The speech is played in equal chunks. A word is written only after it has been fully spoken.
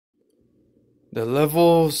The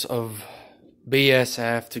levels of BS I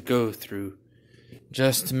have to go through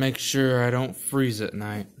just to make sure I don't freeze at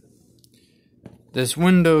night. This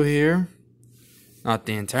window here, not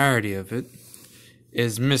the entirety of it,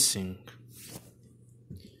 is missing.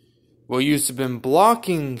 What used to have been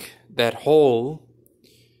blocking that hole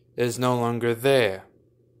is no longer there,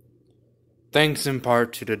 thanks in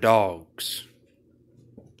part to the dogs.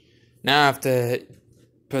 Now I have to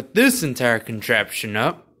put this entire contraption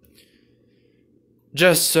up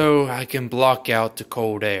just so I can block out the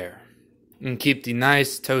cold air and keep the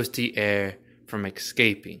nice toasty air from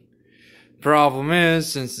escaping. Problem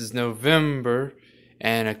is, since it's November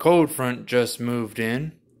and a cold front just moved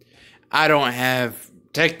in, I don't have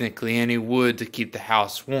technically any wood to keep the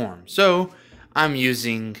house warm, so I'm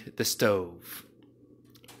using the stove,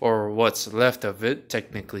 or what's left of it,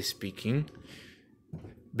 technically speaking,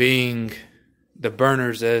 being the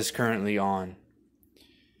burners that is currently on.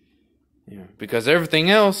 Because everything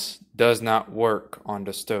else does not work on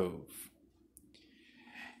the stove.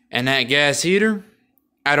 And that gas heater,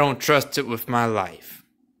 I don't trust it with my life.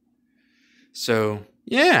 So,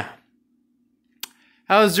 yeah.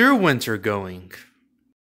 How's your winter going?